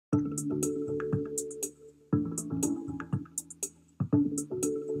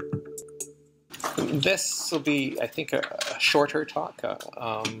This will be, I think, a shorter talk,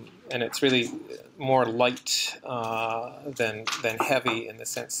 and it's really more light than heavy, in the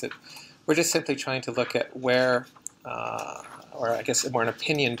sense that we're just simply trying to look at where, or I guess more an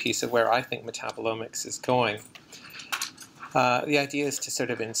opinion piece of where I think metabolomics is going. The idea is to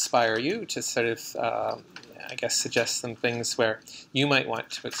sort of inspire you, to sort of, I guess, suggest some things where you might want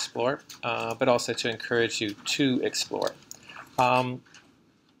to explore, but also to encourage you to explore.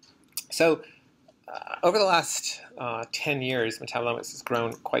 Over the last 10 years, metabolomics has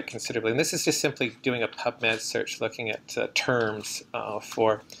grown quite considerably. And this is just simply doing a PubMed search looking at terms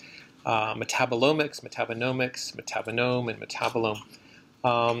for metabolomics, metabonomics, metabolome, and metabolome.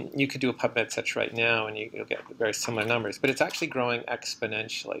 You could do a PubMed search right now and you'll get very similar numbers. But it's actually growing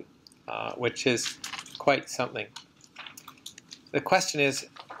exponentially, which is quite something. The question is,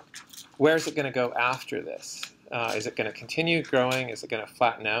 where is it going to go after this? Is it going to continue growing? Is it going to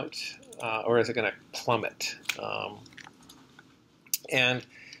flatten out? Or is it going to plummet? And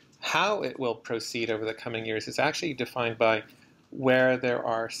how it will proceed over the coming years is actually defined by where there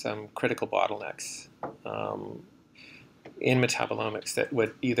are some critical bottlenecks in metabolomics that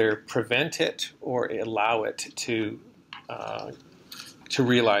would either prevent it or allow it to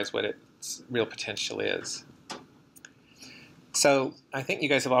realize what its real potential is. So I think you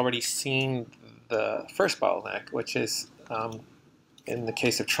guys have already seen the first bottleneck, which is in the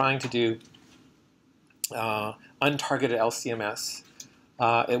case of trying to do untargeted LCMS,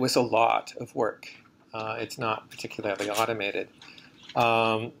 it was a lot of work. It's not particularly automated.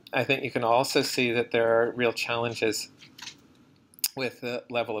 I think you can also see that there are real challenges with the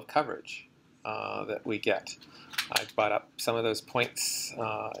level of coverage that we get. I brought up some of those points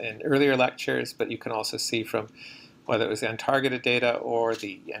in earlier lectures, but you can also see from whether it was the untargeted data or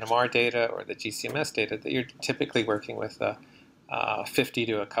the NMR data or the GCMS data that you're typically working with 50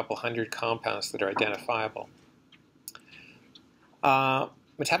 to a couple hundred compounds that are identifiable.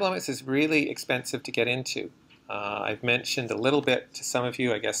 Metabolomics is really expensive to get into. I've mentioned a little bit to some of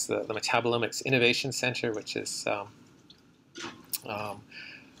you, I guess, the Metabolomics Innovation Center, which is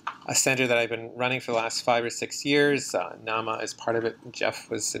a center that I've been running for the last 5 or 6 years. Nama is part of it. Jeff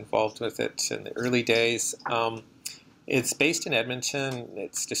was involved with it in the early days. It's based in Edmonton.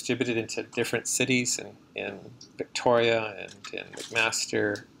 It's distributed into different cities in Victoria and in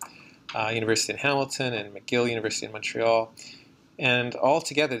McMaster University in Hamilton and McGill University in Montreal. And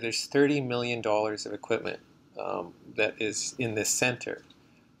altogether, there's $30 million of equipment that is in this center.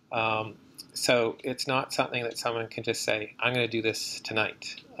 So it's not something that someone can just say, I'm going to do this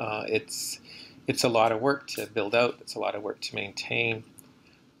tonight. It's a lot of work to build out. It's a lot of work to maintain.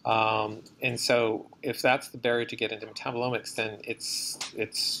 And so if that's the barrier to get into metabolomics, then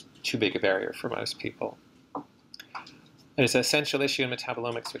it's too big a barrier for most people. There's an essential issue in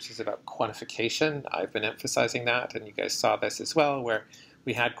metabolomics, which is about quantification. I've been emphasizing that, and you guys saw this as well, where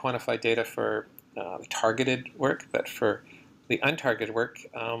we had quantified data for the targeted work, but for the untargeted work,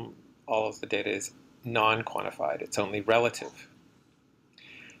 all of the data is non-quantified. It's only relative.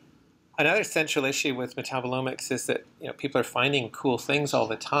 Another central issue with metabolomics is that people are finding cool things all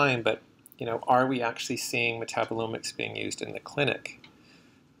the time, but are we actually seeing metabolomics being used in the clinic?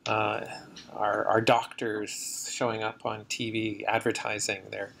 Are doctors showing up on TV advertising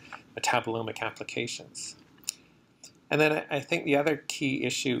their metabolomic applications? And then I think the other key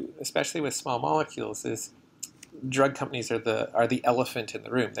issue, especially with small molecules, is drug companies are the elephant in the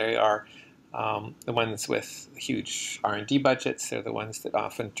room. They are the ones with huge R&D budgets. They're the ones that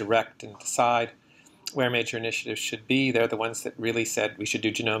often direct and decide where major initiatives should be. They're the ones that really said we should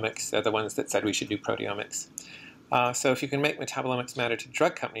do genomics. They're the ones that said we should do proteomics. So if you can make metabolomics matter to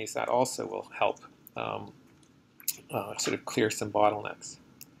drug companies, that also will help sort of clear some bottlenecks.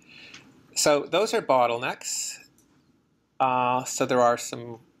 So those are bottlenecks. So there are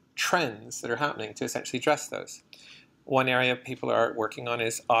some trends that are happening to essentially address those. One area people are working on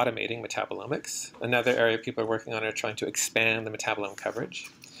is automating metabolomics. Another area people are working on are trying to expand the metabolome coverage.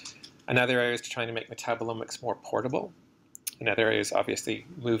 Another area is trying to make metabolomics more portable. Another area is obviously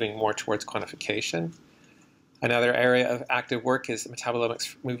moving more towards quantification. Another area of active work is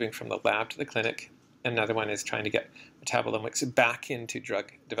metabolomics moving from the lab to the clinic. Another one is trying to get metabolomics back into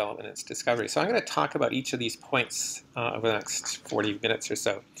drug development and its discovery. So I'm going to talk about each of these points over the next 40 minutes or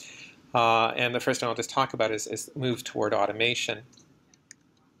so. And the first one I'll just talk about is move toward automation.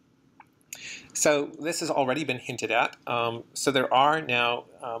 So this has already been hinted at. So there are now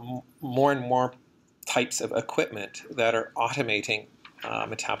more and more types of equipment that are automating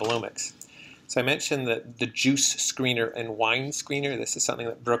metabolomics. So I mentioned that the juice screener and wine screener. This is something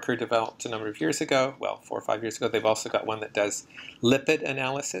that Brooker developed a number of years ago, well, 4 or 5 years ago. They've also got one that does lipid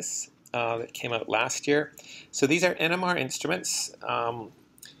analysis that came out last year. So these are NMR instruments. You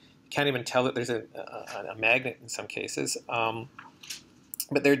can't even tell that there's a magnet in some cases.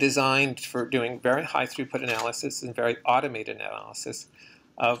 But they're designed for doing very high throughput analysis and very automated analysis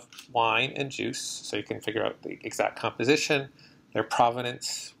of wine and juice. So you can figure out the exact composition, their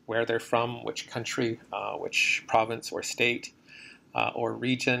provenance, where they're from, which country, which province or state or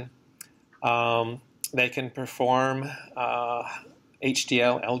region. They can perform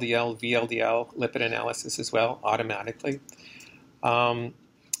HDL, LDL, VLDL lipid analysis as well automatically. And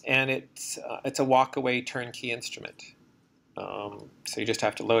it's a walk-away turnkey instrument. So you just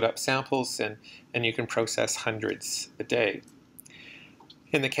have to load up samples and you can process hundreds a day.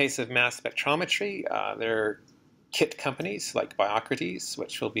 In the case of mass spectrometry, there are kit companies like Biocrates,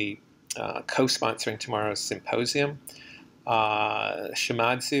 which will be co-sponsoring tomorrow's symposium.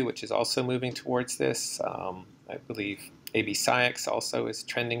 Shimadzu, which is also moving towards this. I believe AB Science also is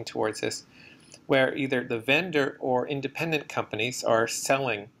trending towards this, where either the vendor or independent companies are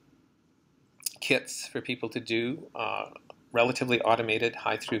selling kits for people to do relatively automated,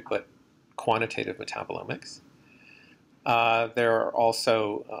 high-throughput quantitative metabolomics. There are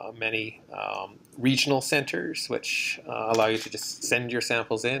also many regional centers which allow you to just send your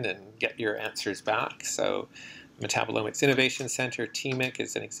samples in and get your answers back. So Metabolomics Innovation Center, TMIC,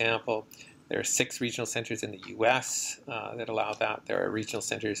 is an example. There are 6 regional centers in the US that allow that. There are regional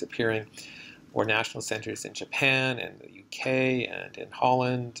centers appearing, or national centers in Japan and the UK and in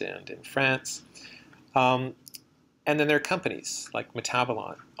Holland and in France. And then there are companies like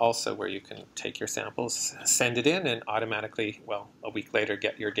Metabolon also, where you can take your samples, send it in, and automatically, well, a week later,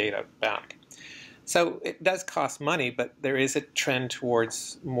 get your data back. So it does cost money, but there is a trend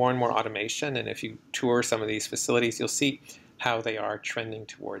towards more and more automation. And if you tour some of these facilities, you'll see how they are trending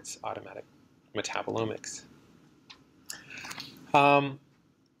towards automatic metabolomics.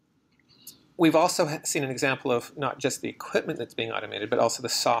 We've also seen an example of not just the equipment that's being automated, but also the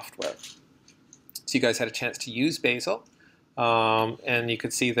software. So you guys had a chance to use Basil, and you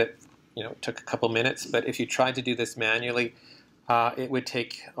could see that it took a couple minutes, but if you tried to do this manually, it would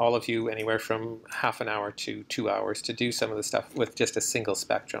take all of you anywhere from half an hour to 2 hours to do some of the stuff with just a single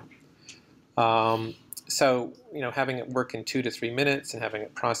spectrum. So having it work in 2 to 3 minutes and having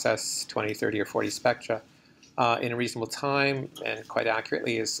it process 20, 30, or 40 spectra in a reasonable time and quite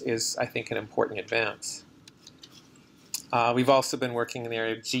accurately is I think, an important advance. We've also been working in the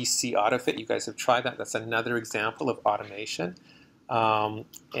area of GC AutoFit. You guys have tried that. That's another example of automation. Again,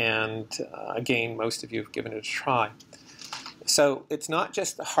 most of you have given it a try. So it's not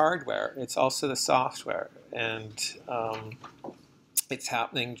just the hardware, it's also the software. And it's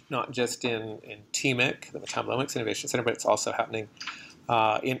happening not just in TMIC, the Metabolomics Innovation Center, but it's also happening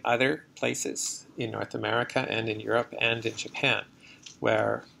in other places in North America and in Europe and in Japan,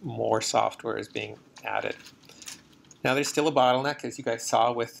 where more software is being added. Now, there's still a bottleneck, as you guys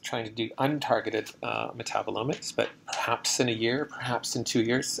saw, with trying to do untargeted metabolomics, but perhaps in a year, perhaps in 2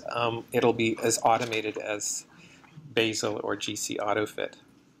 years, it'll be as automated as Basil or GC AutoFit.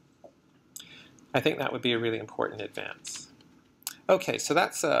 I think that would be a really important advance. Okay, so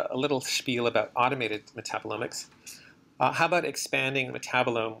that's a little spiel about automated metabolomics. How about expanding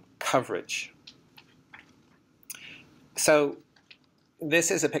metabolome coverage? So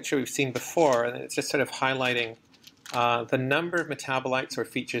this is a picture we've seen before, and it's just sort of highlighting the number of metabolites or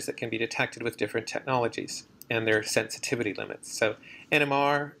features that can be detected with different technologies and their sensitivity limits. So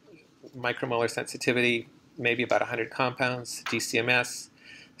NMR, micromolar sensitivity, maybe about 100 compounds. GCMS,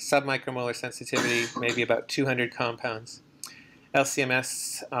 submicromolar sensitivity, maybe about 200 compounds.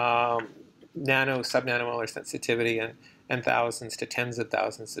 LCMS, nano, subnanomolar sensitivity, and thousands to tens of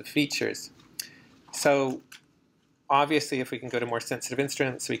thousands of features. So obviously, if we can go to more sensitive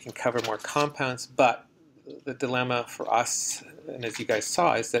instruments, we can cover more compounds, but the dilemma for us, and as you guys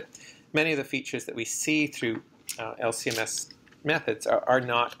saw, is that many of the features that we see through LCMS methods are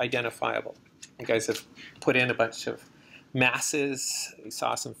not identifiable. You guys have put in a bunch of masses. You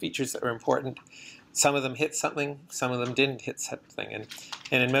saw some features that were important. Some of them hit something, some of them didn't hit something. And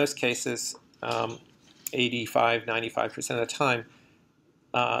in most cases, 85, 95% of the time,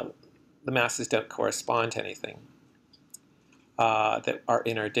 the masses don't correspond to anything that are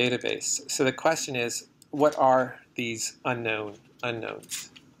in our database. So the question is, what are these unknowns?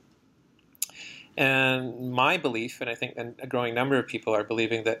 And my belief, and I think a growing number of people are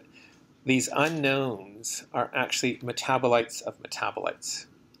believing, that these unknowns are actually metabolites of metabolites.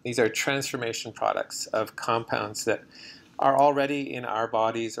 These are transformation products of compounds that are already in our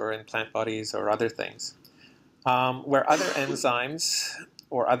bodies or in plant bodies or other things, where other enzymes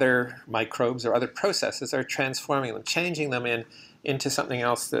or other microbes or other processes are transforming them, changing them into something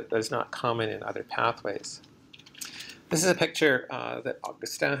else that is not common in other pathways. This is a picture that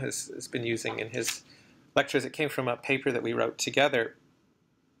Augustin has been using in his lectures. It came from a paper that we wrote together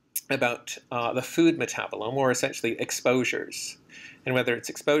about the food metabolome, or essentially exposures, and whether it's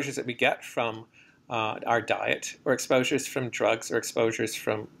exposures that we get from our diet, or exposures from drugs, or exposures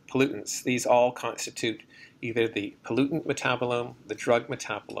from pollutants. These all constitute either the pollutant metabolome, the drug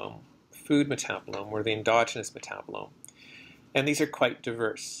metabolome, food metabolome, or the endogenous metabolome. And these are quite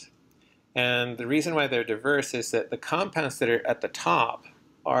diverse. And the reason why they're diverse is that the compounds that are at the top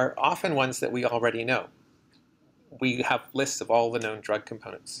are often ones that we already know. We have lists of all the known drug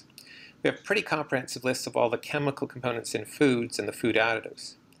components. We have pretty comprehensive lists of all the chemical components in foods and the food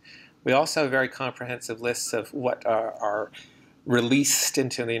additives. We also have very comprehensive lists of what are released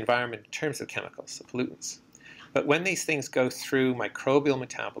into the environment in terms of chemicals, the pollutants. But when these things go through microbial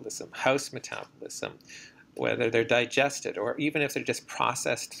metabolism, house metabolism, whether they're digested or even if they're just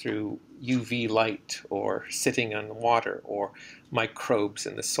processed through UV light or sitting on water or microbes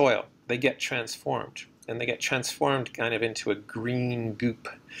in the soil, they get transformed. And they get transformed kind of into a green goop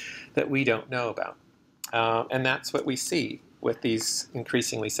that we don't know about. And that's what we see with these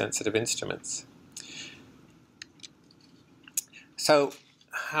increasingly sensitive instruments. So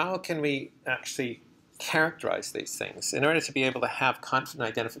how can we actually characterize these things? In order to be able to have confident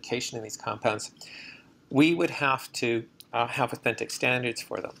identification in these compounds, we would have to have authentic standards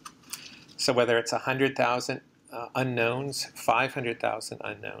for them. So whether it's 100,000 unknowns, 500,000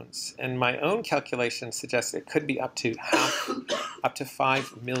 unknowns, and my own calculations suggest it could be up to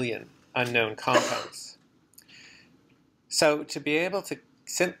 5 million unknown compounds. So to be able to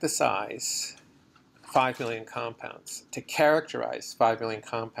synthesize 5 million compounds, to characterize 5 million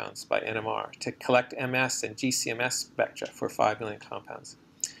compounds by NMR, to collect MS and GCMS spectra for 5 million compounds,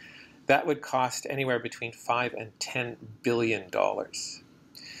 that would cost anywhere between $5 and $10 billion.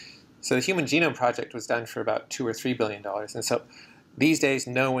 So the Human Genome Project was done for about $2 or $3 billion. And so these days,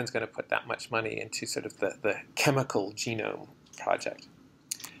 no one's going to put that much money into sort of the chemical genome project.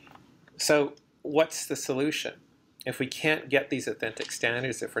 So what's the solution? If we can't get these authentic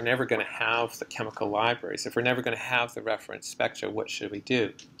standards, if we're never going to have the chemical libraries, if we're never going to have the reference spectra, what should we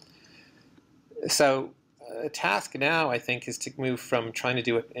do? So the task now, I think, is to move from trying to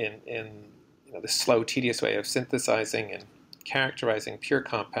do it in the slow, tedious way of synthesizing and characterizing pure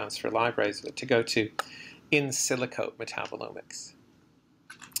compounds for libraries, but to go to in silico metabolomics.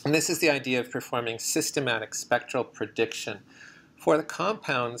 And this is the idea of performing systematic spectral prediction for the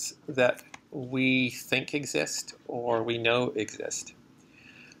compounds that we think exist or we know exist.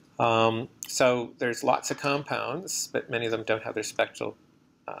 So there's lots of compounds, but many of them don't have their spectra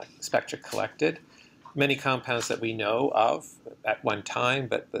collected. Many compounds that we know of at one time,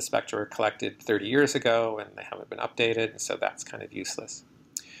 but the spectra were collected 30 years ago and they haven't been updated, and so that's kind of useless.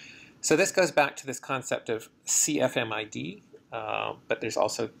 So this goes back to this concept of CFMID, but there's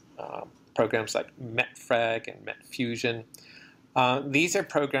also programs like METFRAG and METFusion. These are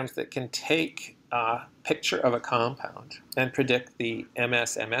programs that can take a picture of a compound and predict the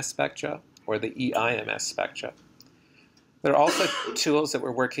MS-MS spectra or the EIMS spectra. There are also tools that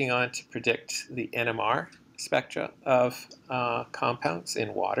we're working on to predict the NMR spectra of compounds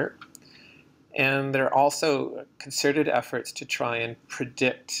in water. And there are also concerted efforts to try and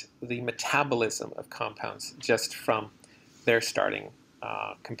predict the metabolism of compounds just from their starting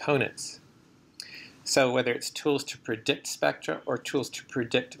components. So whether it's tools to predict spectra or tools to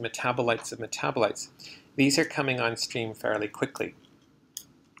predict metabolites of metabolites, these are coming on stream fairly quickly.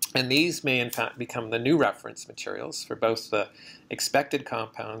 And these may, in fact, become the new reference materials for both the expected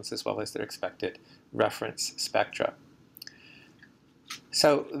compounds as well as their expected reference spectra.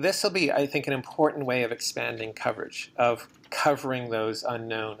 So this will be, I think, an important way of expanding coverage, of covering those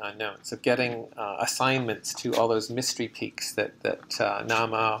unknown unknowns, of getting assignments to all those mystery peaks that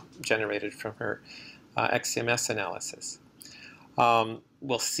Nama generated from her XCMS analysis.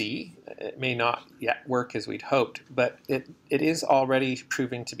 We'll see. It may not yet work as we'd hoped, but it is already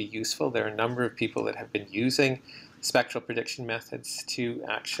proving to be useful. There are a number of people that have been using spectral prediction methods to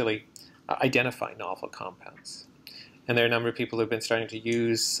actually identify novel compounds. And there are a number of people who have been starting to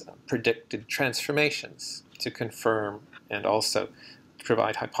use predicted transformations to confirm and also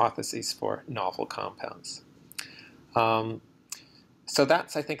provide hypotheses for novel compounds. So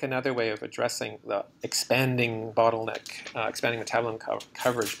that's, I think, another way of addressing the expanding bottleneck, expanding metabolome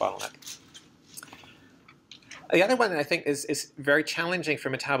coverage bottleneck. The other one I think is very challenging for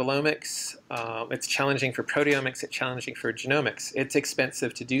metabolomics. It's challenging for proteomics. It's challenging for genomics. It's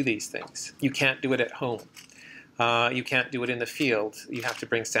expensive to do these things. You can't do it at home. You can't do it in the field. You have to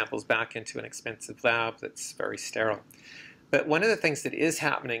bring samples back into an expensive lab that's very sterile. But one of the things that is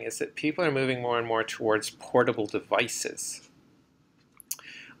happening is that people are moving more and more towards portable devices.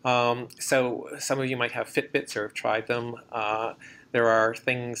 So some of you might have Fitbits or have tried them. There are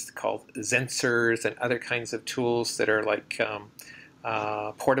things called sensors and other kinds of tools that are like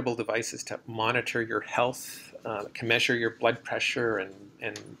portable devices to monitor your health, can measure your blood pressure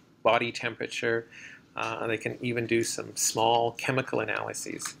and body temperature. They can even do some small chemical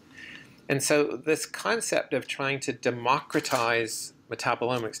analyses. And so this concept of trying to democratize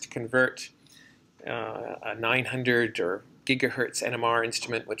metabolomics, to convert a 900 or gigahertz NMR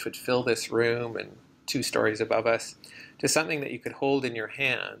instrument, which would fill this room and 2 stories above us, to something that you could hold in your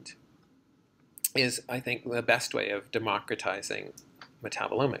hand, is, I think, the best way of democratizing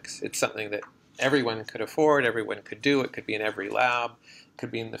metabolomics. It's something that everyone could afford, everyone could do. It could be in every lab, it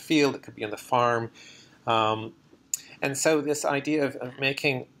could be in the field, it could be on the farm. And so this idea of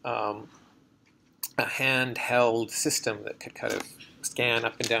making a handheld system that could kind of scan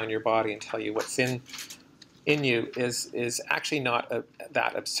up and down your body and tell you what's in you is actually not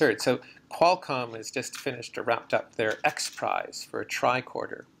that absurd. So Qualcomm has just finished or wrapped up their X Prize for a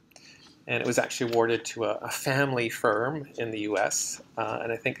tricorder. And it was actually awarded to a family firm in the US,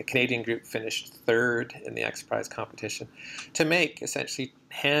 and I think a Canadian group finished 3rd in the X Prize competition, to make essentially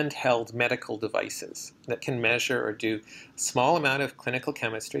handheld medical devices that can measure or do a small amount of clinical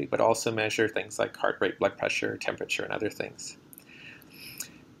chemistry, but also measure things like heart rate, blood pressure, temperature, and other things.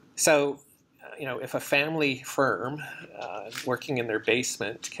 So, you know, if a family firm working in their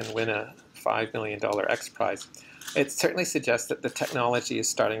basement can win a $5 million X Prize, it certainly suggests that the technology is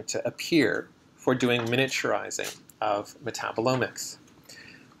starting to appear for doing miniaturizing of metabolomics.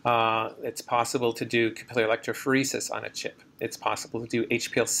 It's possible to do capillary electrophoresis on a chip. It's possible to do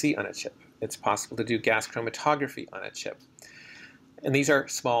HPLC on a chip. It's possible to do gas chromatography on a chip. And these are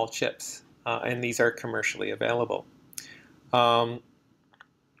small chips, and these are commercially available.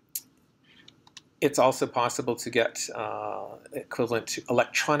 It's also possible to get equivalent to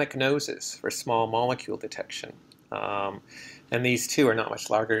electronic noses for small molecule detection. And these too are not much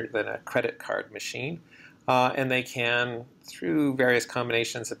larger than a credit card machine. And they can, through various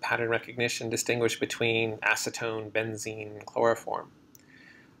combinations of pattern recognition, distinguish between acetone, benzene, and chloroform.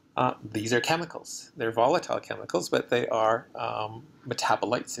 These are chemicals. They're volatile chemicals, but they are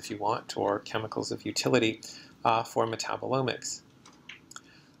metabolites, if you want, or chemicals of utility for metabolomics.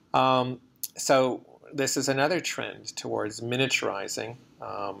 So this is another trend towards miniaturizing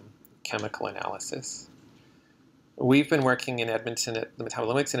chemical analysis. We've been working in Edmonton at the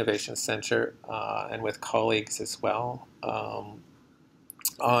Metabolomics Innovation Center and with colleagues as well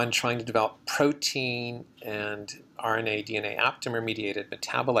on trying to develop protein and RNA, DNA aptamer-mediated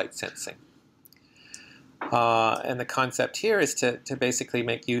metabolite sensing. And the concept here is to basically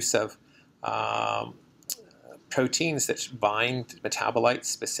make use of proteins that bind metabolites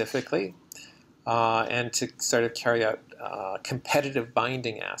specifically and to sort of carry out competitive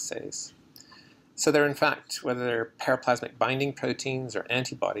binding assays. So there are, in fact, whether they're paraplasmic binding proteins or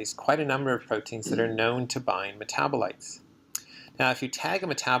antibodies, quite a number of proteins that are known to bind metabolites. Now, if you tag a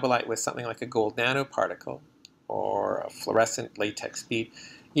metabolite with something like a gold nanoparticle or a fluorescent latex bead,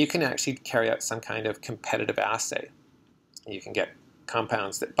 you can actually carry out some kind of competitive assay. You can get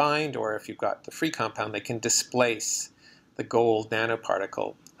compounds that bind, or if you've got the free compound, they can displace the gold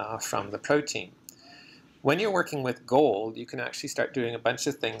nanoparticle from the protein. When you're working with gold, you can actually start doing a bunch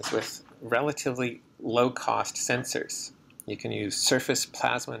of things with relatively low-cost sensors. You can use surface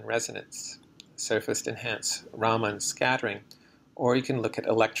plasma and resonance, surface enhanced Raman scattering, or you can look at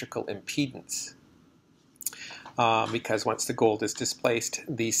electrical impedance. Because once the gold is displaced,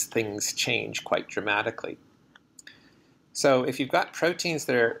 these things change quite dramatically. So if you've got proteins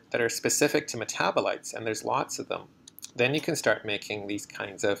that are specific to metabolites, and there's lots of them, then you can start making these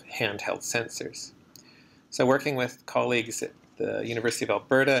kinds of handheld sensors. So working with colleagues at the University of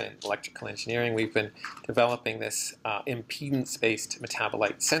Alberta in electrical engineering, we've been developing this impedance-based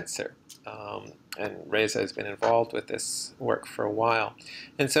metabolite sensor. And Reza has been involved with this work for a while.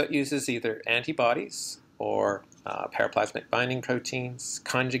 And so it uses either antibodies or paraplasmic binding proteins,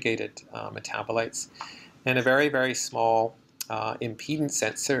 conjugated metabolites, and a very, very small impedance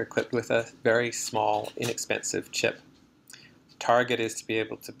sensor equipped with a very small, inexpensive chip. Target is to be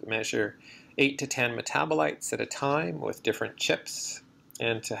able to measure 8 to 10 metabolites at a time with different chips,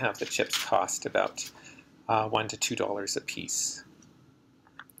 and to have the chips cost about $1 to $2 a piece.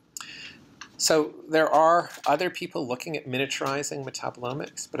 So there are other people looking at miniaturizing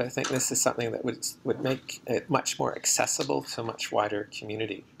metabolomics, but I think this is something that would make it much more accessible to a much wider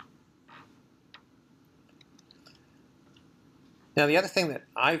community. Now, the other thing that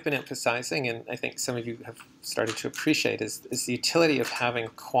I've been emphasizing, and I think some of you have started to appreciate, is the utility of having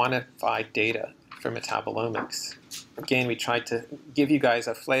quantified data for metabolomics. Again, we tried to give you guys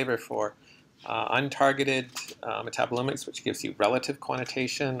a flavor for untargeted metabolomics, which gives you relative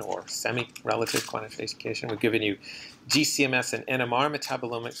quantitation or semi-relative quantification. We've given you GCMS and NMR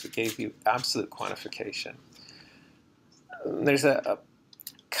metabolomics, which gave you absolute quantification. There's a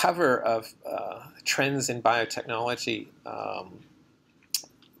cover of Trends in Biotechnology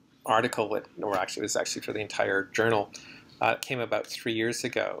article, or actually it was actually for the entire journal. It came about 3 years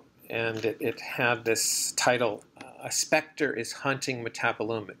ago, and it had this title, "A Spectre is Haunting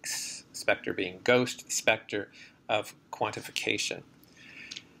Metabolomics." Spectre being ghost, spectre of quantification.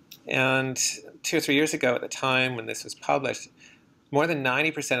 And 2 or 3 years ago, at the time when this was published, more than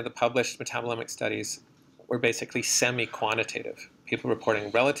 90% of the published metabolomic studies were basically semi-quantitative. People reporting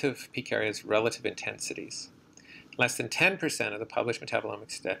relative peak areas, relative intensities. Less than 10% of the published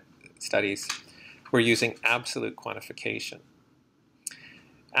metabolomic studies were using absolute quantification.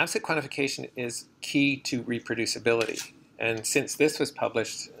 Absolute quantification is key to reproducibility. And since this was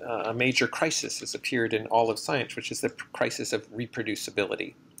published, a major crisis has appeared in all of science, which is the crisis of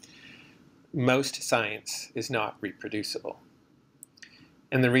reproducibility. Most science is not reproducible.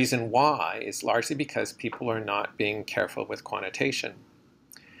 And the reason why is largely because people are not being careful with quantitation.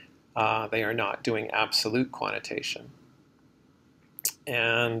 They are not doing absolute quantitation.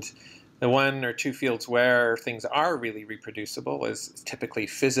 And the 1 or 2 fields where things are really reproducible is typically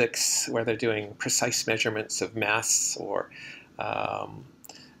physics, where they're doing precise measurements of mass, or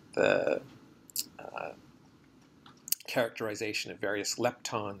the characterization of various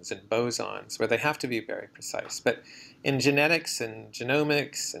leptons and bosons, where they have to be very precise. But in genetics and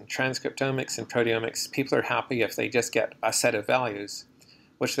genomics and transcriptomics and proteomics, people are happy if they just get a set of values,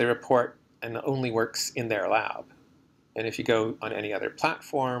 which they report and only works in their lab. And if you go on any other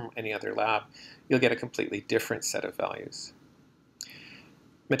platform, any other lab, you'll get a completely different set of values.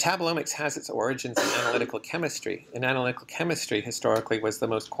 Metabolomics has its origins in analytical chemistry. And analytical chemistry historically was the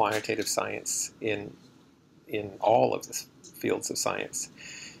most quantitative science in all of the fields of science.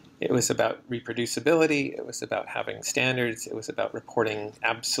 It was about reproducibility, it was about having standards, it was about reporting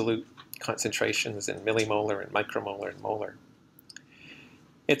absolute concentrations in millimolar and micromolar and molar.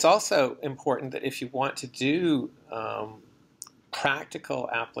 It's also important that if you want to do practical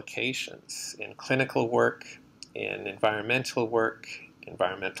applications in clinical work, in environmental work,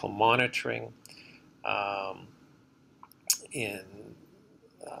 environmental monitoring, in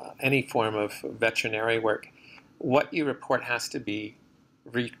any form of veterinary work, what you report has to be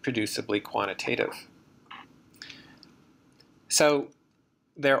reproducibly quantitative. So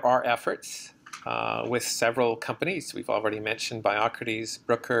there are efforts with several companies. We've already mentioned Biocrates,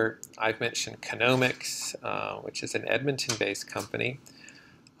 Brooker. I've mentioned Canomics, which is an Edmonton-based company.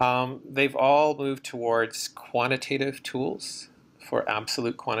 They've all moved towards quantitative tools for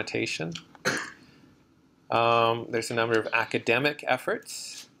absolute quantitation. There's a number of academic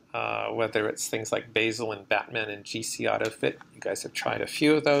efforts, whether it's things like Basel and Batman and GC AutoFit. You guys have tried a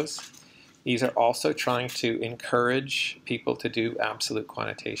few of those. These are also trying to encourage people to do absolute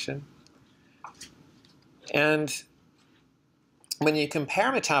quantitation. And when you compare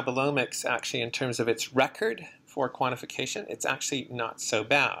metabolomics, actually, in terms of its record for quantification, it's actually not so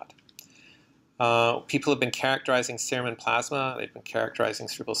bad. People have been characterizing serum and plasma, they've been characterizing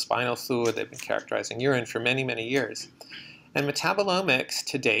cerebrospinal fluid, they've been characterizing urine for many, many years. And metabolomics,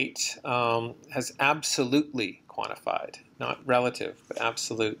 to date, has absolutely quantified, not relative, but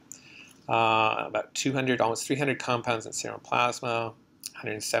absolute. About 200, almost 300 compounds in serum plasma,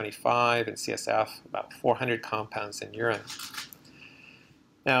 175 in CSF, about 400 compounds in urine.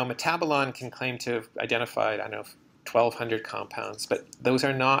 Now, Metabolon can claim to have identified, I don't know, 1,200 compounds, but those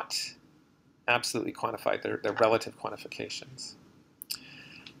are not absolutely quantified. They're relative quantifications.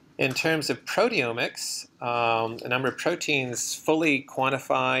 In terms of proteomics, the number of proteins fully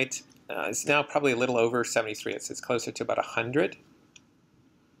quantified is now probably a little over 73. It's closer to about 100.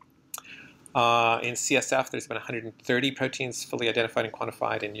 In CSF, there's been 130 proteins fully identified and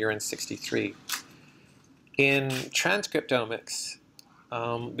quantified, in urine 63. In transcriptomics,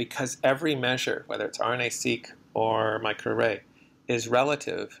 because every measure, whether it's RNA-seq or microarray, is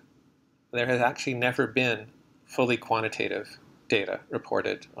relative, there has actually never been fully quantitative data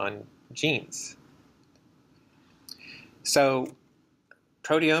reported on genes. So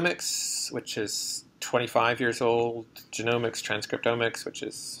proteomics, which is 25 years old, genomics, transcriptomics, which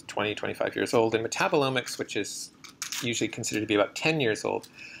is 20, 25 years old, and metabolomics, which is usually considered to be about 10 years old.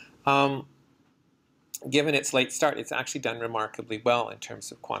 Given its late start, it's actually done remarkably well in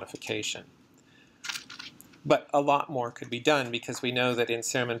terms of quantification. But a lot more could be done, because we know that in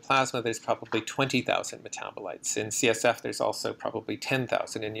serum and plasma there's probably 20,000 metabolites. In CSF there's also probably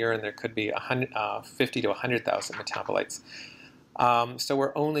 10,000. In urine there could be 50 to 100,000 metabolites. So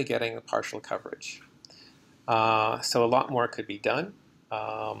we're only getting a partial coverage. So a lot more could be done,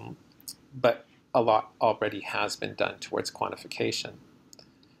 but a lot already has been done towards quantification.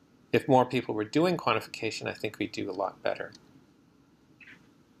 If more people were doing quantification, I think we'd do a lot better.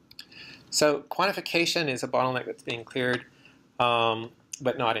 So quantification is a bottleneck that's being cleared,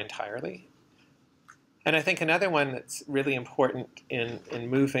 but not entirely. And I think another one that's really important in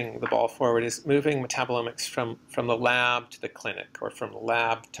moving the ball forward is moving metabolomics from the lab to the clinic, or from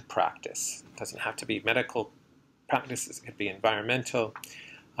lab to practice. It doesn't have to be medical practices. It could be environmental.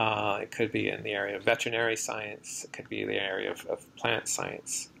 It could be in the area of veterinary science. It could be in the area of plant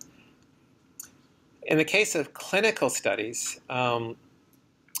science. In the case of clinical studies,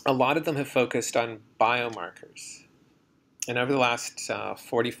 a lot of them have focused on biomarkers. And over the last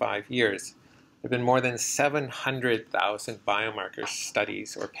 45 years, there have been more than 700,000 biomarker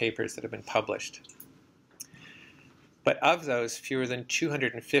studies or papers that have been published. But of those, fewer than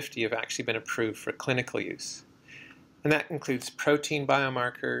 250 have actually been approved for clinical use. And that includes protein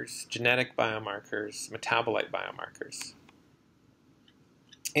biomarkers, genetic biomarkers, metabolite biomarkers.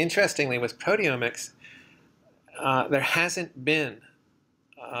 Interestingly, with proteomics, there hasn't been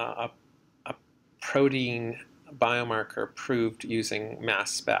a protein biomarker approved using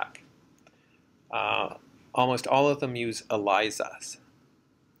mass spec. Almost all of them use ELISAs.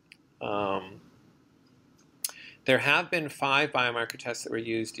 There have been 5 biomarker tests that were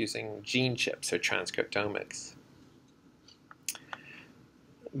used using gene chips or transcriptomics.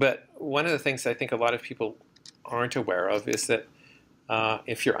 But one of the things I think a lot of people aren't aware of is that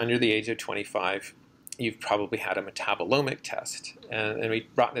if you're under the age of 25, you've probably had a metabolomic test. And we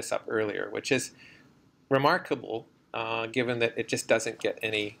brought this up earlier, which is remarkable given that it just doesn't get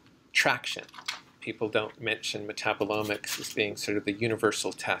any traction. People don't mention metabolomics as being sort of the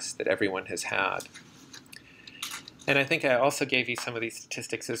universal test that everyone has had. And I think I also gave you some of these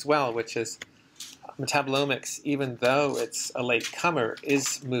statistics as well, which is metabolomics, even though it's a late comer,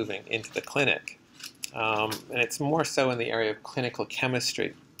 is moving into the clinic. And it's more so in the area of clinical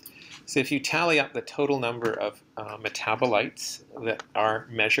chemistry. So if you tally up the total number of metabolites that are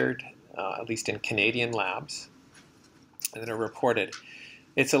measured, at least in Canadian labs, that are reported,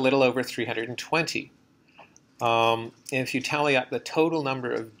 it's a little over 320. And if you tally up the total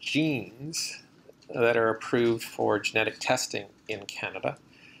number of genes that are approved for genetic testing in Canada,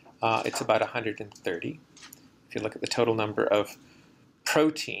 it's about 130. If you look at the total number of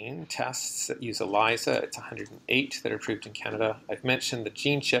protein tests that use ELISA, it's 108 that are approved in Canada. I've mentioned the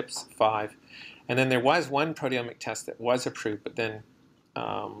gene chips, 5. And then there was one proteomic test that was approved, but then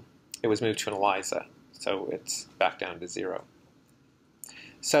it was moved to an ELISA. So it's back down to 0.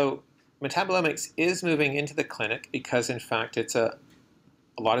 So metabolomics is moving into the clinic because, in fact, it's a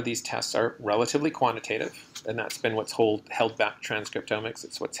lot of these tests are relatively quantitative, and that's been what's held back transcriptomics.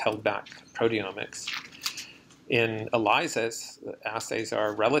 It's what's held back proteomics. In ELISAs, the assays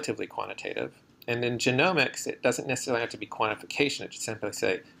are relatively quantitative. And in genomics, it doesn't necessarily have to be quantification. It just simply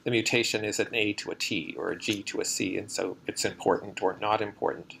say the mutation is an A to a T or a G to a C, and so it's important or not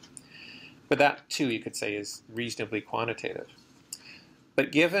important. But that, too, you could say is reasonably quantitative.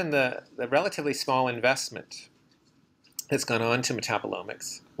 But given the relatively small investment that's gone on to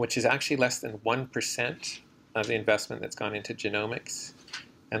metabolomics, which is actually less than 1% of the investment that's gone into genomics,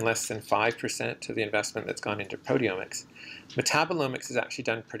 and less than 5% of the investment that's gone into proteomics, metabolomics has actually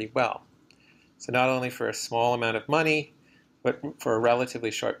done pretty well. So not only for a small amount of money, but for a relatively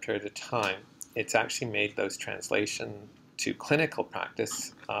short period of time, it's actually made those translation to clinical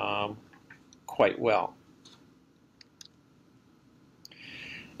practice quite well.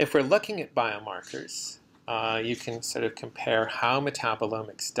 If we're looking at biomarkers, you can sort of compare how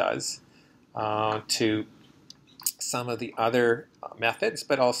metabolomics does to some of the other methods,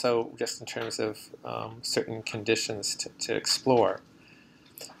 but also just in terms of certain conditions to explore.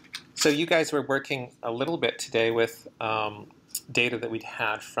 So you guys were working a little bit today with data that we'd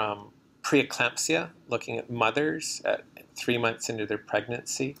had from preeclampsia, looking at mothers at 3 months into their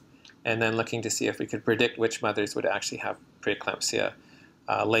pregnancy, and then looking to see if we could predict which mothers would actually have preeclampsia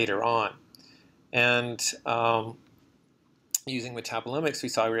later on. And using metabolomics, we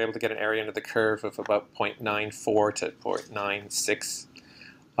saw we were able to get an area under the curve of about 0.94 to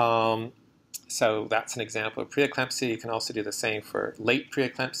 0.96. So that's an example of preeclampsia. You can also do the same for late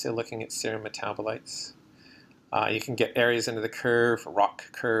preeclampsia, looking at serum metabolites. You can get areas into the curve,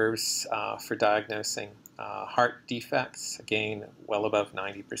 rock curves, for diagnosing heart defects, again, well above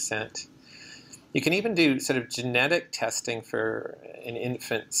 90%. You can even do sort of genetic testing in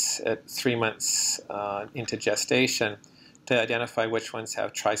infants at 3 months into gestation to identify which ones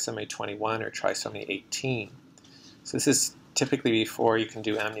have trisomy 21 or trisomy 18. So this is typically before you can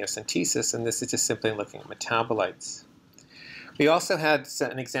do amniocentesis, and this is just simply looking at metabolites. We also had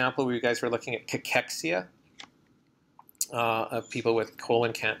an example where you guys were looking at cachexia of people with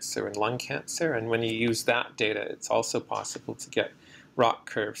colon cancer and lung cancer, and when you use that data, it's also possible to get rock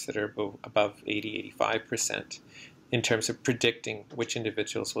curves that are above 80–85% in terms of predicting which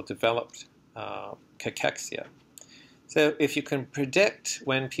individuals will develop cachexia. So if you can predict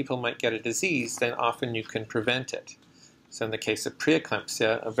when people might get a disease, then often you can prevent it. So in the case of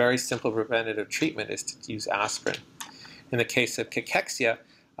preeclampsia, a very simple preventative treatment is to use aspirin. In the case of cachexia,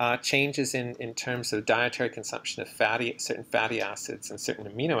 changes in terms of dietary consumption of certain fatty acids and certain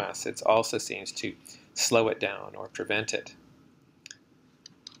amino acids also seems to slow it down or prevent it.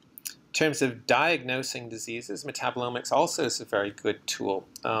 In terms of diagnosing diseases, metabolomics also is a very good tool.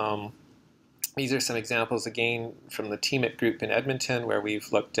 These are some examples, again, from the TMIT group in Edmonton, where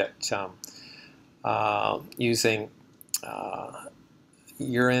we've looked at using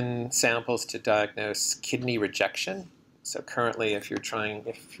urine samples to diagnose kidney rejection. So currently, if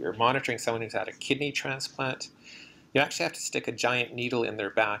you're monitoring someone who's had a kidney transplant, you actually have to stick a giant needle in their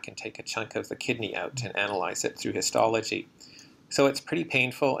back and take a chunk of the kidney out and analyze it through histology. So it's pretty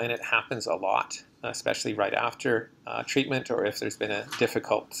painful, and it happens a lot, especially right after treatment or if there's been a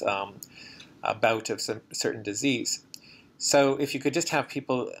difficult bout of some certain disease. So if you could just have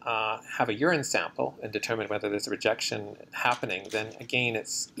people have a urine sample and determine whether there's a rejection happening, then again,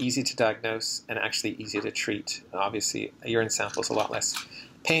 it's easy to diagnose and actually easy to treat. Obviously, a urine sample is a lot less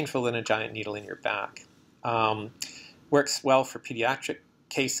painful than a giant needle in your back. Works well for pediatric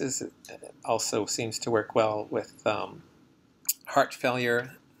cases. It also seems to work well with heart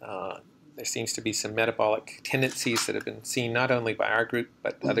failure. There seems to be some metabolic tendencies that have been seen not only by our group,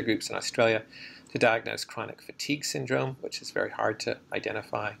 but other groups in Australia, to diagnose chronic fatigue syndrome, which is very hard to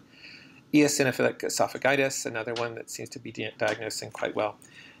identify. Eosinophilic esophagitis, another one that seems to be diagnosing quite well.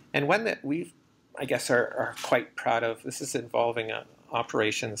 And one that we, I guess, are quite proud of, this is involving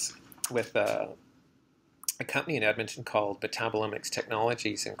operations with a company in Edmonton called Metabolomics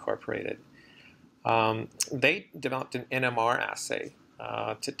Technologies Incorporated. They developed an NMR assay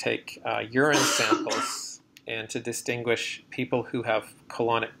to take urine samples and to distinguish people who have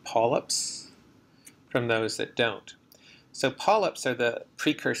colonic polyps from those that don't. So polyps are the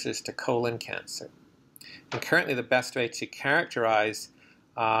precursors to colon cancer. And currently the best way to characterize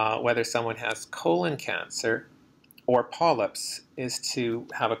whether someone has colon cancer or polyps is to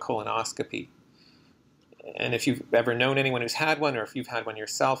have a colonoscopy. And if you've ever known anyone who's had one, or if you've had one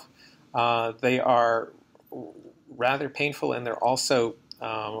yourself, they are rather painful, and they're also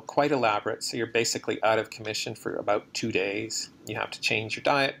quite elaborate. So you're basically out of commission for about 2 days. You have to change your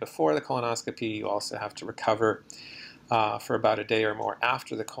diet before the colonoscopy. You also have to recover for about a day or more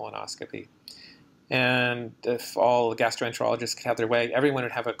after the colonoscopy. And if all the gastroenterologists could have their way, everyone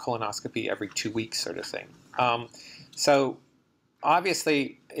would have a colonoscopy every 2 weeks, sort of thing. So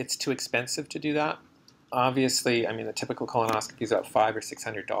obviously it's too expensive to do that. Obviously, I mean, the typical colonoscopy is about $500 or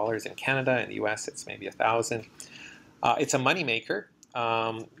 $600 in Canada. In the US, it's maybe $1,000. It's a moneymaker,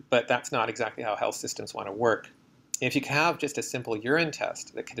 but that's not exactly how health systems want to work. If you could have just a simple urine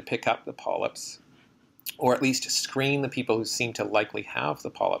test that could pick up the polyps, or at least screen the people who seem to likely have the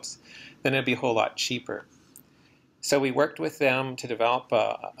polyps, then it'd be a whole lot cheaper. So we worked with them to develop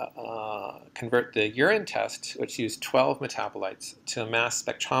convert the urine test, which used 12 metabolites, to a mass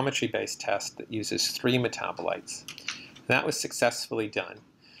spectrometry-based test that uses 3 metabolites. And that was successfully done.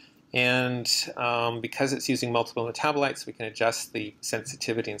 And because it's using multiple metabolites, we can adjust the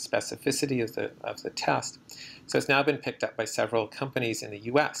sensitivity and specificity of the test. So it's now been picked up by several companies in the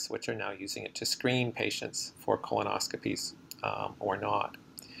US, which are now using it to screen patients for colonoscopies or not.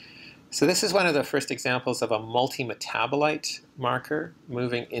 So this is one of the first examples of a multi-metabolite marker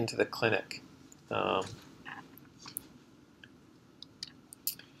moving into the clinic.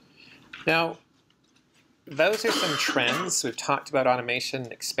 Now, those are some trends. We've talked about automation,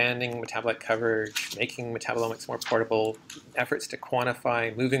 expanding metabolite coverage, making metabolomics more portable, efforts to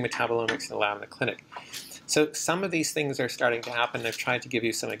quantify, moving metabolomics in the lab and the clinic. So some of these things are starting to happen. I've tried to give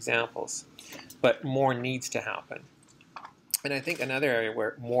you some examples, but more needs to happen. And I think another area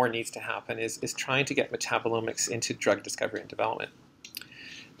where more needs to happen is trying to get metabolomics into drug discovery and development.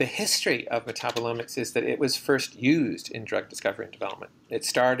 The history of metabolomics is that it was first used in drug discovery and development. It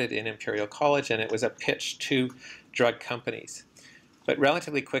started in Imperial College, and it was a pitch to drug companies. But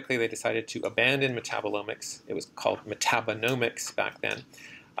relatively quickly, they decided to abandon metabolomics. It was called metabonomics back then,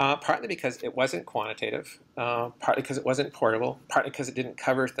 partly because it wasn't quantitative, partly because it wasn't portable, partly because it didn't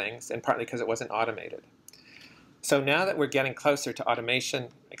cover things, and partly because it wasn't automated. So now that we're getting closer to automation,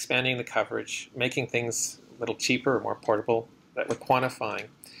 expanding the coverage, making things a little cheaper or more portable, that we're quantifying,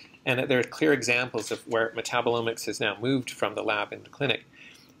 and that there are clear examples of where metabolomics has now moved from the lab into the clinic,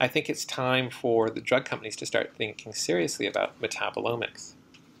 I think it's time for the drug companies to start thinking seriously about metabolomics.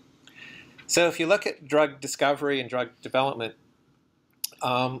 So if you look at drug discovery and drug development,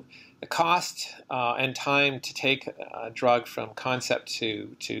 the cost and time to take a drug from concept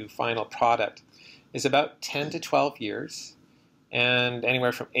to final product is about 10 to 12 years and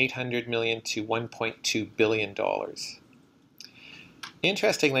anywhere from $800 million to $1.2 billion.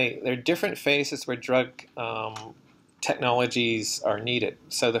 Interestingly, there are different phases where drug technologies are needed.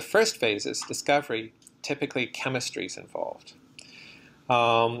 So the first phase is discovery. Typically, chemistry is involved.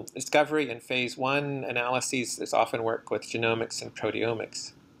 Discovery in phase 1 analyses is often work with genomics and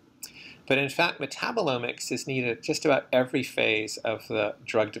proteomics. But in fact, metabolomics is needed at just about every phase of the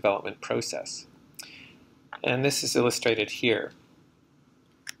drug development process. And this is illustrated here.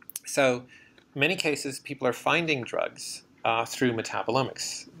 So in many cases, people are finding drugs through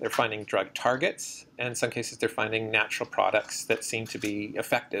metabolomics. They're finding drug targets, and in some cases they're finding natural products that seem to be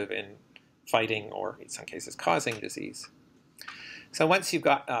effective in fighting or in some cases causing disease. So once you've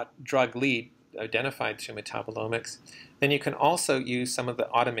got a drug lead identified through metabolomics, then you can also use some of the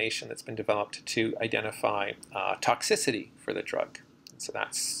automation that's been developed to identify toxicity for the drug. So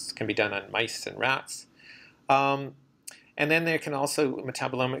that can be done on mice and rats. And then there can also,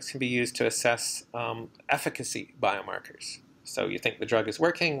 metabolomics can be used to assess efficacy biomarkers. So you think the drug is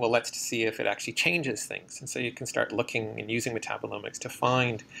working, well, let's see if it actually changes things. And so you can start looking and using metabolomics to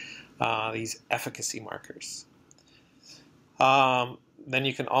find these efficacy markers. Then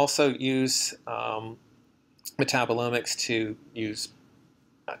you can also use metabolomics to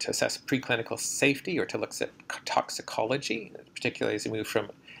assess preclinical safety or to look at toxicology, particularly as you move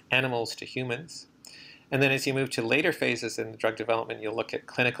from animals to humans. And then as you move to later phases in drug development, you'll look at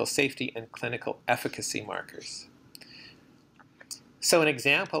clinical safety and clinical efficacy markers. So an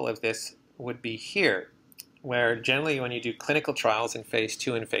example of this would be here, where generally when you do clinical trials in phase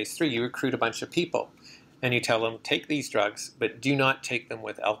 2 and phase 3, you recruit a bunch of people and you tell them, take these drugs, but do not take them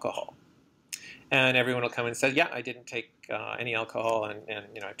with alcohol. And everyone will come and say, yeah, I didn't take any alcohol and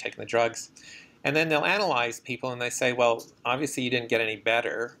I've taken the drugs. And then they'll analyze people and they say, well, obviously you didn't get any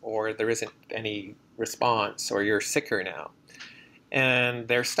better, or there isn't any response, or you're sicker now. And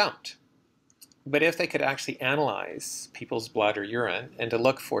they're stumped. But if they could actually analyze people's blood or urine and to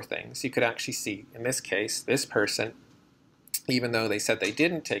look for things, you could actually see, in this case, this person, even though they said they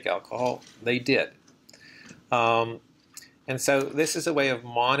didn't take alcohol, they did. And so this is a way of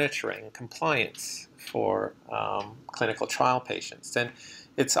monitoring compliance for clinical trial patients. And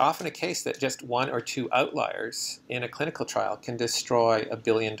it's often a case that just 1 or 2 outliers in a clinical trial can destroy a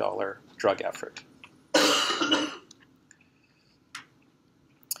billion-dollar drug effort.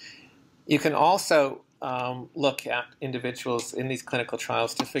 You can also look at individuals in these clinical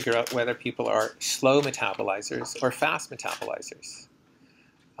trials to figure out whether people are slow metabolizers or fast metabolizers.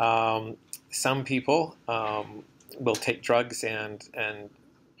 Some people will take drugs and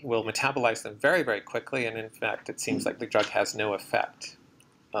will metabolize them very, very quickly, and in fact it seems like the drug has no effect.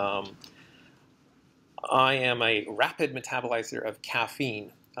 I am a rapid metabolizer of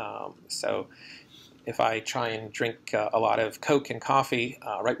caffeine, so if I try and drink a lot of Coke and coffee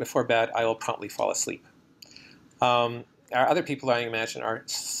right before bed, I will promptly fall asleep. Other people, I imagine, are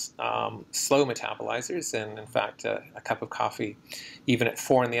slow metabolizers, and in fact a cup of coffee, even at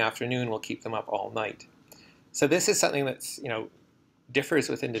 4 in the afternoon, will keep them up all night. So this is something that's, differs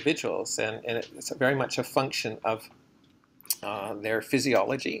with individuals, and it's very much a function of their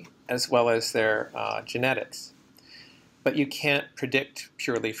physiology as well as their genetics. But you can't predict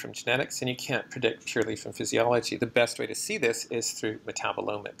purely from genetics, and you can't predict purely from physiology. The best way to see this is through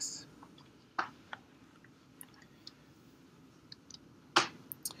metabolomics.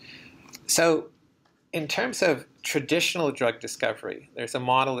 So in terms of traditional drug discovery, there's a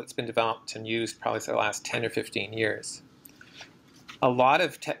model that's been developed and used probably for the last 10 or 15 years. A lot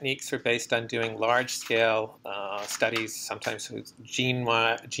of techniques are based on doing large-scale studies, sometimes with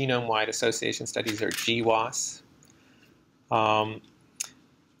genome-wide association studies, or GWAS.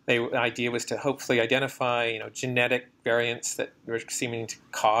 The idea was to hopefully identify, genetic variants that were seeming to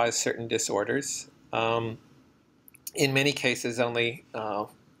cause certain disorders. In many cases, only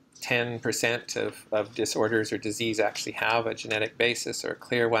 10% of disorders or disease actually have a genetic basis or a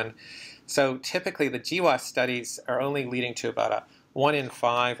clear one. So typically the GWAS studies are only leading to about a 1 in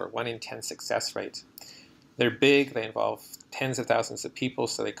 5 or 1 in 10 success rate. They're big, they involve tens of thousands of people,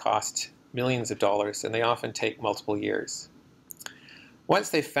 so they cost millions of dollars, and they often take multiple years. Once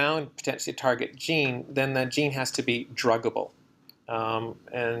they've found potentially a target gene, then the gene has to be druggable. And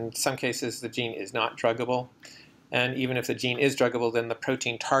in some cases the gene is not druggable. And even if the gene is druggable, then the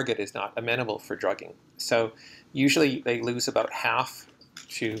protein target is not amenable for drugging. So usually they lose about half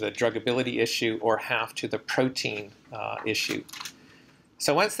to the druggability issue or half to the protein issue.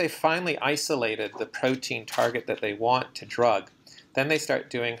 So once they've finally isolated the protein target that they want to drug, then they start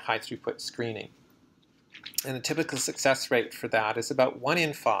doing high-throughput screening. And the typical success rate for that is about 1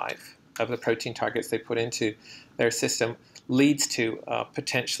 in 5 of the protein targets they put into their system leads to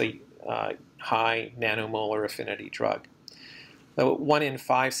potentially high nanomolar affinity drug. So 1 in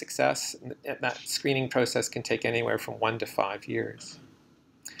 5 success, that screening process can take anywhere from 1 to 5 years.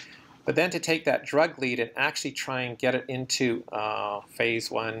 But then to take that drug lead and actually try and get it into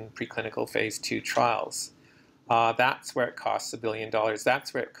phase 1, preclinical, phase 2 trials, that's where it costs $1 billion.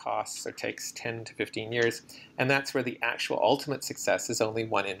 That's where it costs or takes 10 to 15 years. And that's where the actual ultimate success is only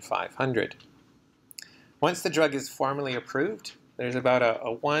 1 in 500. Once the drug is formally approved, there's about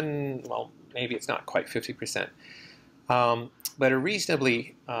a one, well, maybe it's not quite 50%, but a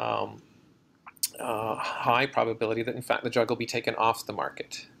reasonably high probability that in fact the drug will be taken off the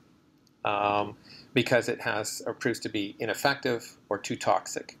market because it has or proves to be ineffective or too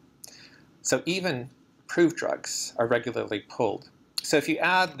toxic. So even approved drugs are regularly pulled. So if you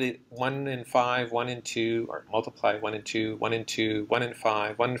add the 1 in 5, 1 in 2, or multiply 1 in 2, 1 in 2, 1 in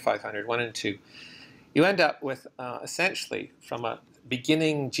 5, 1 in 500, 1 in 2, you end up with essentially from a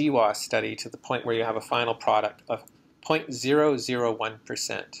beginning GWAS study to the point where you have a final product of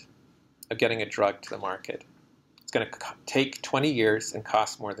 0.001% of getting a drug to the market. It's going to take 20 years and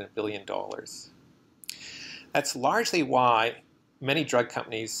cost more than $1 billion. That's largely why many drug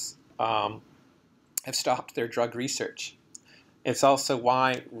companies have stopped their drug research. It's also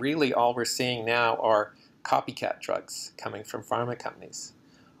why really all we're seeing now are copycat drugs coming from pharma companies,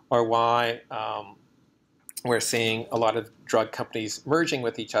 or why we're seeing a lot of drug companies merging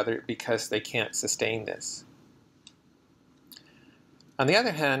with each other because they can't sustain this. On the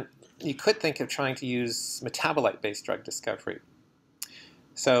other hand, you could think of trying to use metabolite-based drug discovery.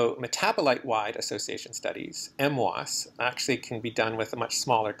 So metabolite-wide association studies, MWAS, actually can be done with a much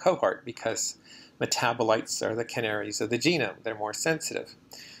smaller cohort because metabolites are the canaries of the genome. They're more sensitive.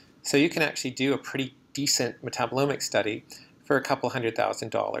 So you can actually do a pretty decent metabolomic study for a couple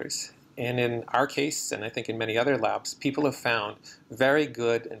 $100,000. And in our case, and I think in many other labs, people have found very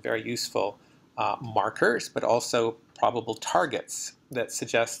good and very useful markers, but also probable targets that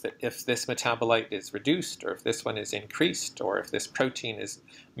suggest that if this metabolite is reduced, or if this one is increased, or if this protein is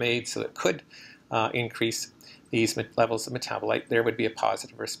made so it could increase these levels of metabolite, there would be a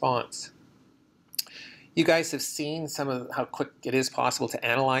positive response. You guys have seen some of how quick it is possible to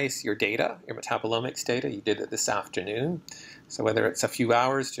analyze your data, your metabolomics data. You did it this afternoon. So whether it's a few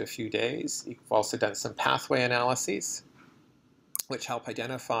hours to a few days, you've also done some pathway analyses, which help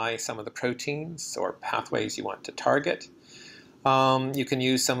identify some of the proteins or pathways you want to target. You can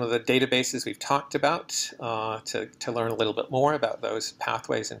use some of the databases we've talked about to learn a little bit more about those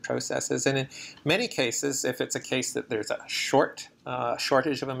pathways and processes. And in many cases, if it's a case that there's a shortage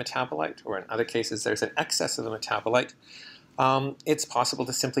of a metabolite, or in other cases there's an excess of a metabolite, it's possible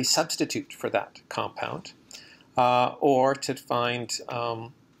to simply substitute for that compound or to find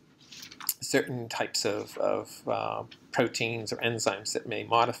certain types of proteins or enzymes that may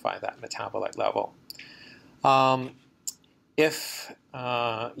modify that metabolite level. If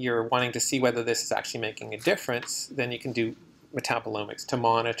you're wanting to see whether this is actually making a difference, then you can do metabolomics to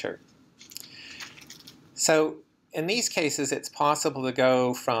monitor. So in these cases, it's possible to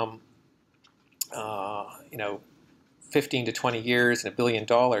go from 15 to 20 years and $1 billion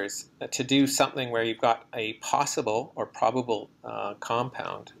to do something where you've got a possible or probable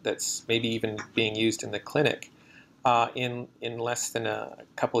compound that's maybe even being used in the clinic in less than a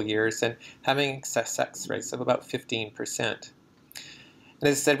couple years and having success rates of about 15%. And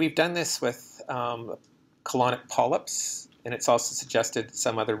as I said, we've done this with colonic polyps, and it's also suggested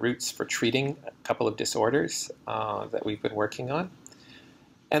some other routes for treating a couple of disorders that we've been working on.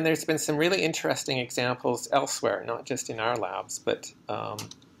 And there's been some really interesting examples elsewhere, not just in our labs, but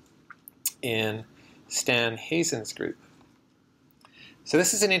in Stan Hazen's group. So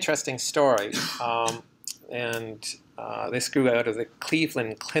this is an interesting story. And this grew out of the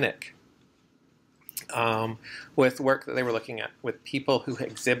Cleveland Clinic. with work that they were looking at with people who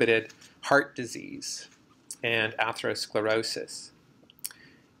exhibited heart disease and atherosclerosis.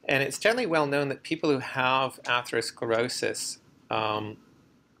 And it's generally well known that people who have atherosclerosis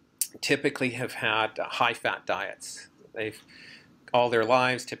typically have had high-fat diets. They've all their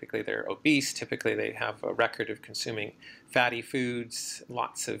lives, typically they're obese, typically they have a record of consuming fatty foods,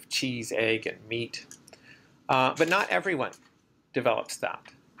 lots of cheese, egg, and meat. But not everyone develops that.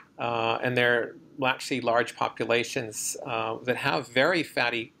 And there are actually large populations that have very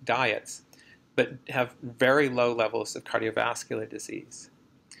fatty diets, but have very low levels of cardiovascular disease.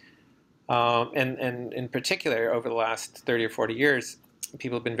 And in particular, over the last 30 or 40 years,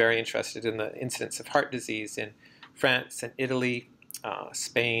 people have been very interested in the incidence of heart disease in France and Italy,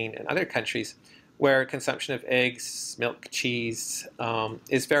 Spain, and other countries where consumption of eggs, milk, cheese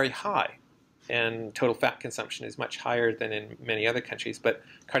is very high. And total fat consumption is much higher than in many other countries, but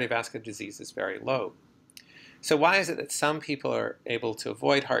cardiovascular disease is very low. So why is it that some people are able to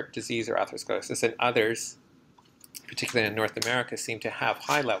avoid heart disease or atherosclerosis and others, particularly in North America, seem to have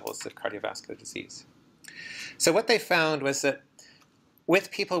high levels of cardiovascular disease? So what they found was that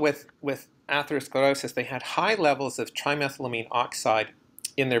with people with atherosclerosis, they had high levels of trimethylamine oxide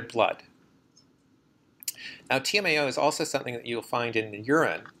in their blood. Now, TMAO is also something that you'll find in the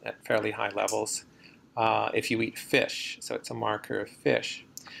urine at fairly high levels if you eat fish, so it's a marker of fish.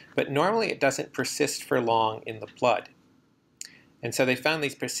 But normally it doesn't persist for long in the blood. And so they found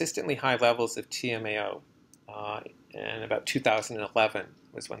these persistently high levels of TMAO, and about 2011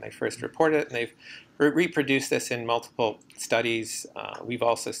 was when they first reported it, and they've reproduced this in multiple studies. We've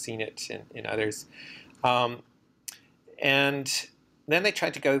also seen it in others. And then they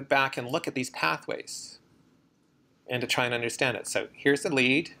tried to go back and look at these pathways and to try and understand it. So here's the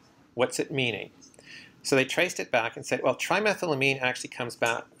lead. What's it meaning? So they traced it back and said, well, trimethylamine actually comes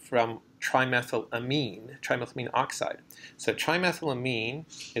back from trimethylamine oxide. So trimethylamine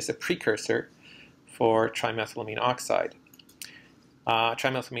is a precursor for trimethylamine oxide.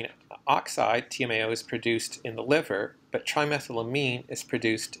 Trimethylamine oxide, TMAO, is produced in the liver, but trimethylamine is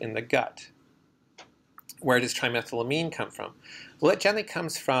produced in the gut. Where does trimethylamine come from? Well, it generally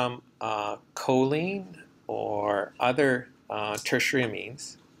comes from choline or other tertiary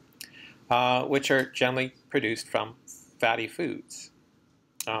amines, which are generally produced from fatty foods,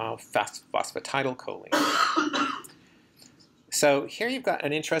 phosphatidylcholine. So here you've got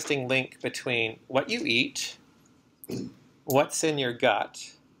an interesting link between what you eat, what's in your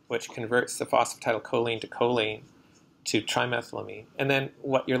gut, which converts the phosphatidylcholine to choline to trimethylamine, and then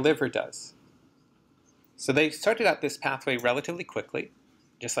what your liver does. So they sorted out this pathway relatively quickly,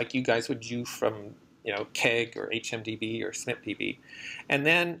 just like you guys would do from KEGG or HMDB or SNP-DB. And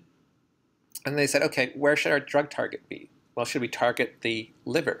they said, okay, where should our drug target be? Well, should we target the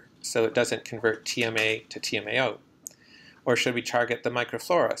liver so it doesn't convert TMA to TMAO? Or should we target the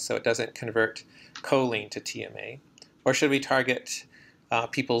microflora so it doesn't convert choline to TMA? Or should we target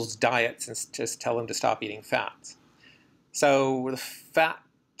people's diets and just tell them to stop eating fats? So the fat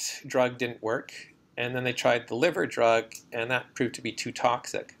drug didn't work, and then they tried the liver drug, and that proved to be too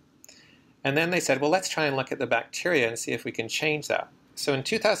toxic. And then they said, well, let's try and look at the bacteria and see if we can change that. So in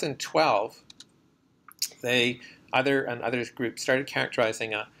 2012, other groups started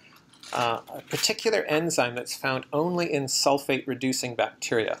characterizing a particular enzyme that's found only in sulfate-reducing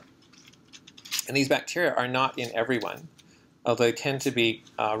bacteria. And these bacteria are not in everyone, although they tend to be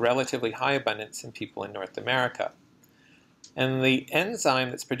relatively high abundance in people in North America. And the enzyme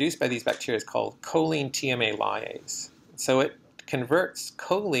that's produced by these bacteria is called choline TMA lyase. So it converts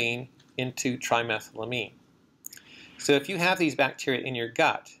choline into trimethylamine. So if you have these bacteria in your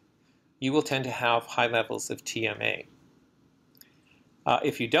gut, you will tend to have high levels of TMA.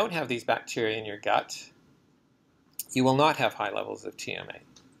 If you don't have these bacteria in your gut, you will not have high levels of TMA.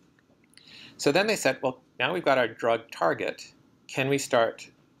 So then they said, well, now we've got our drug target. Can we start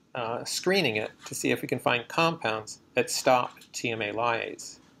screening it to see if we can find compounds that stop TMA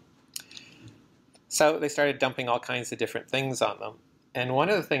lyase? So they started dumping all kinds of different things on them. And one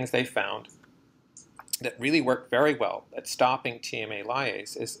of the things they found that really worked very well at stopping TMA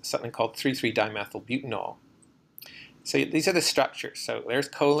lyase is something called 3,3-dimethylbutanol. So these are the structures. So there's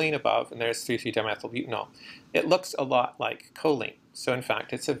choline above, and there's 3,3-dimethylbutanol. It looks a lot like choline. So in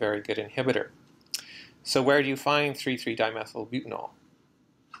fact, it's a very good inhibitor. So where do you find 3,3-dimethylbutanol?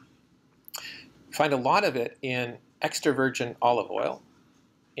 You find a lot of it in extra virgin olive oil,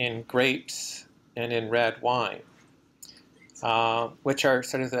 in grapes, and in red wine, which are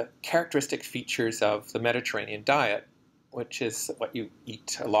sort of the characteristic features of the Mediterranean diet, which is what you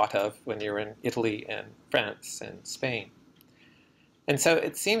eat a lot of when you're in Italy and France and Spain. And so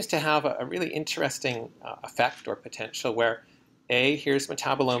it seems to have a really interesting effect or potential where A, here's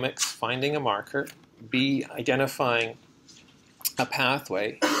metabolomics finding a marker, B, identifying a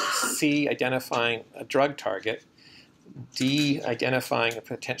pathway, C, identifying a drug target, D, identifying a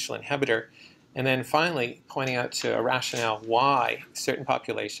potential inhibitor, and then finally pointing out to a rationale why certain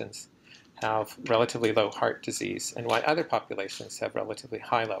populations have relatively low heart disease and why other populations have relatively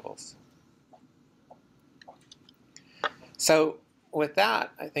high levels. So with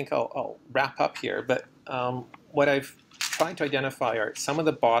that, I think I'll wrap up here, but what I've tried to identify are some of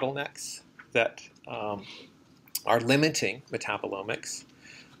the bottlenecks that are limiting metabolomics,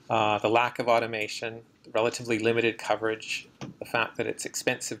 the lack of automation, the relatively limited coverage, the fact that it's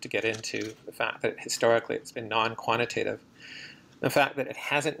expensive to get into, the fact that historically it's been non-quantitative, the fact that it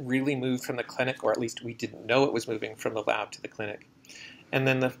hasn't really moved from the clinic, or at least we didn't know it was moving from the lab to the clinic, and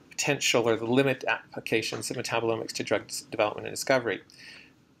then the potential or the limit applications of metabolomics to drug development and discovery.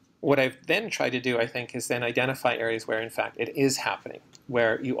 What I've then tried to do, I think, is then identify areas where, in fact, it is happening,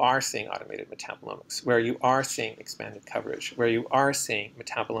 where you are seeing automated metabolomics, where you are seeing expanded coverage, where you are seeing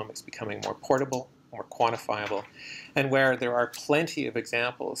metabolomics becoming more portable, more quantifiable, and where there are plenty of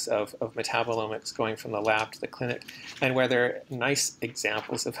examples of metabolomics going from the lab to the clinic, and where there are nice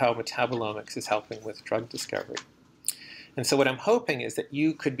examples of how metabolomics is helping with drug discovery. And so what I'm hoping is that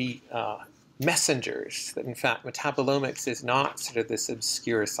you could be messengers, that in fact metabolomics is not sort of this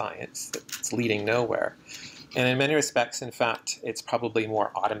obscure science that's leading nowhere. And in many respects, in fact, it's probably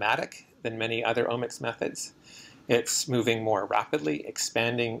more automatic than many other omics methods. It's moving more rapidly,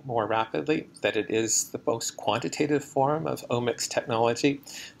 expanding more rapidly, that it is the most quantitative form of omics technology,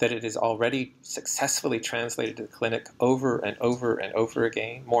 that it is already successfully translated to the clinic over and over and over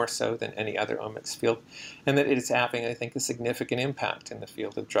again, more so than any other omics field, and that it is having, I think, a significant impact in the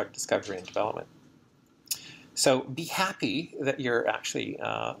field of drug discovery and development. So be happy that you're actually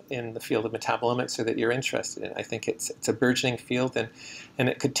in the field of metabolomics or that you're interested in it. I think it's a burgeoning field, and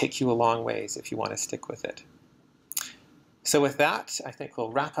it could take you a long ways if you want to stick with it. So with that, I think we'll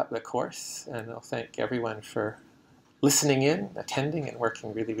wrap up the course, and I'll thank everyone for listening in, attending, and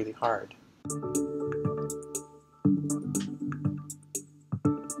working really, really hard.